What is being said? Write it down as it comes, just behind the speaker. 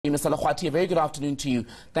Mr. Lekhwati, a very good afternoon to you.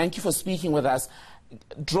 Thank you for speaking with us.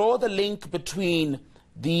 Draw the link between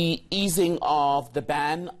the easing of the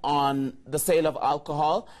ban on the sale of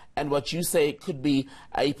alcohol and what you say could be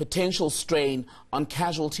a potential strain on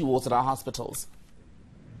casualty wards at our hospitals.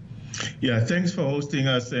 Yeah, thanks for hosting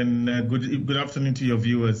us, and good afternoon to your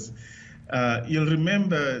viewers. You'll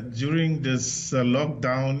remember during this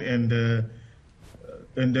lockdown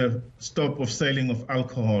and the stop of selling of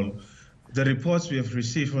alcohol, the reports we have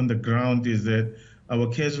received on the ground is that our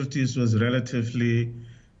casualties was relatively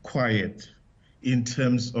quiet in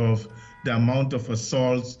terms of the amount of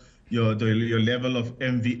assaults, your level of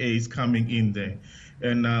MVAs coming in there.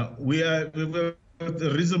 And we were with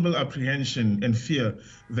a reasonable apprehension and fear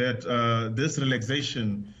that this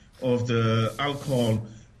relaxation of the alcohol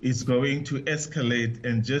is going to escalate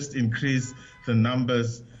and just increase the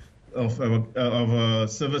numbers of our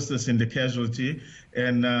services in the casualty.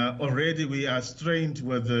 And already we are strained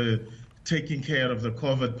with taking care of the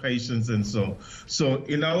COVID patients and so. So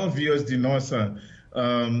in our view as Denosa,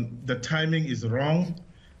 the timing is wrong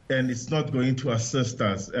and it's not going to assist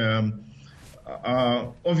us.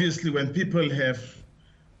 Obviously, when people have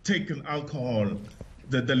taken alcohol,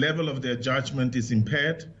 the level of their judgment is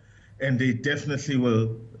impaired, and they definitely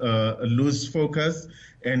will lose focus,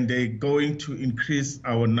 and they're going to increase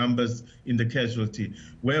our numbers in the casualty,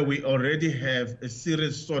 where we already have a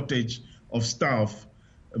serious shortage of staff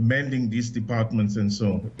mending these departments and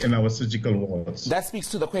so in our surgical wards. That speaks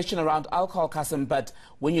to the question around alcohol, Kasim, but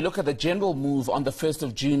when you look at the general move on the 1st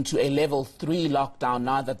of June to a level 3 lockdown,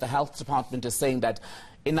 now that the health department is saying that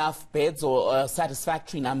enough beds or a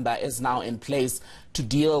satisfactory number is now in place to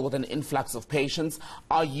deal with an influx of patients,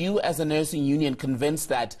 are you as a nursing union convinced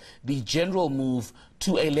that the general move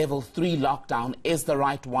to a level 3 lockdown is the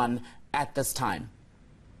right one at this time?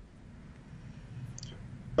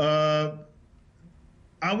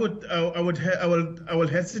 I will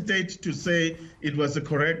hesitate to say it was a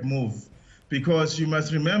correct move, because you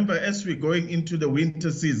must remember, as we're going into the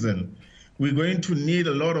winter season, we're going to need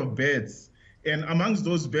a lot of beds. And amongst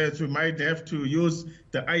those beds, we might have to use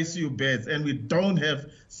the ICU beds, and we don't have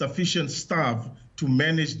sufficient staff to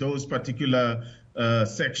manage those particular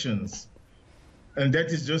sections. And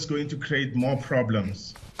that is just going to create more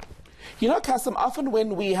problems. You know, Kasim, often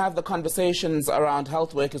when we have the conversations around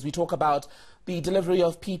health workers, we talk about the delivery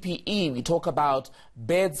of PPE. We talk about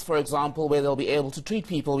beds, for example, where they'll be able to treat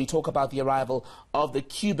people. We talk about the arrival of the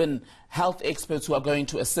Cuban health experts who are going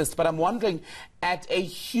to assist. But I'm wondering, at a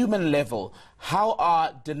human level, how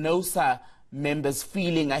are Denosa members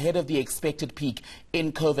feeling ahead of the expected peak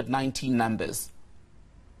in COVID-19 numbers?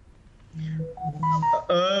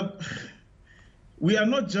 We are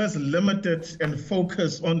not just limited and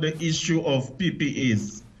focused on the issue of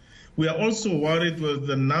PPEs. We are also worried with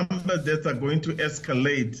the number that are going to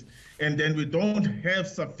escalate, and then we don't have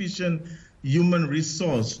sufficient human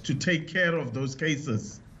resource to take care of those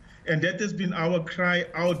cases. And that has been our cry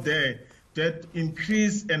out there, that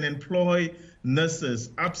increase and employ nurses,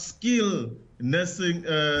 upskill nursing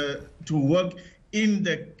to work in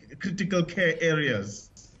the critical care areas.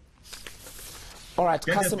 All right,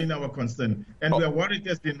 that has been our concern, and we are worried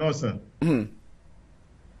as Denosa.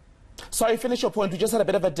 Sorry, finish your point. We just had a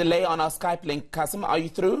bit of a delay on our Skype link. Kasim, are you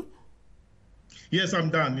through? Yes, I'm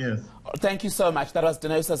done, yes. Thank you so much. That was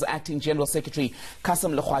Denosa's Acting General Secretary,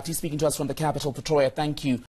 Kasim Lekhwati, speaking to us from the capital, Pretoria. Thank you.